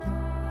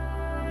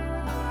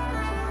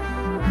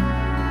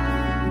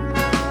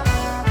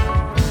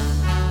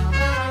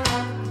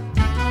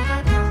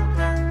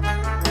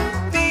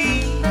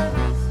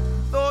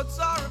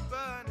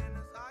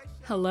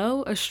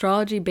Hello,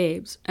 astrology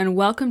babes, and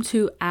welcome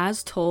to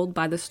As Told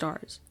by the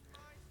Stars.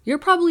 You're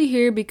probably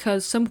here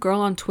because some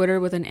girl on Twitter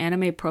with an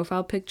anime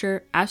profile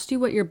picture asked you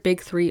what your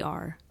big three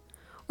are.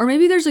 Or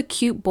maybe there's a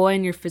cute boy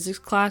in your physics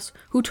class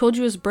who told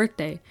you his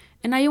birthday,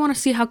 and now you want to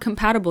see how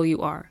compatible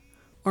you are.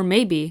 Or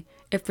maybe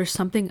if there's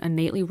something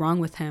innately wrong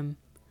with him.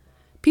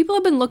 People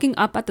have been looking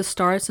up at the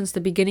stars since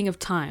the beginning of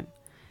time,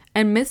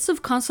 and myths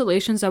of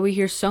constellations that we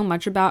hear so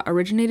much about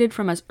originated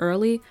from as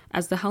early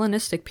as the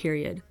Hellenistic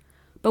period.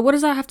 But what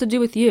does that have to do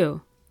with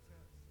you?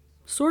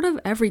 Sort of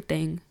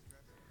everything.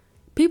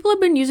 People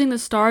have been using the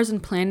stars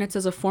and planets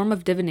as a form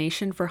of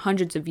divination for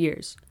hundreds of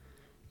years.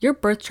 Your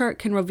birth chart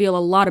can reveal a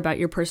lot about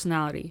your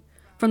personality,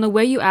 from the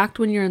way you act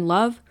when you're in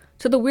love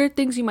to the weird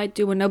things you might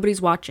do when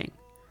nobody's watching.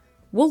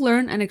 We'll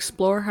learn and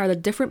explore how the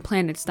different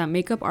planets that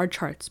make up our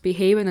charts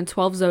behave in the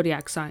 12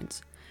 zodiac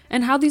signs,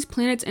 and how these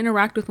planets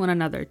interact with one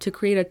another to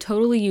create a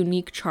totally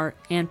unique chart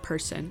and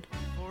person.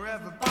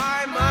 Forever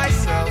by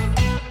myself,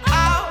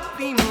 I'll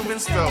be moving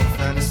stealth,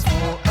 and it's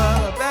for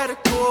a better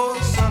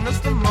course. Unless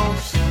the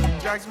motion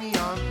drags me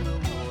on the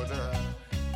water.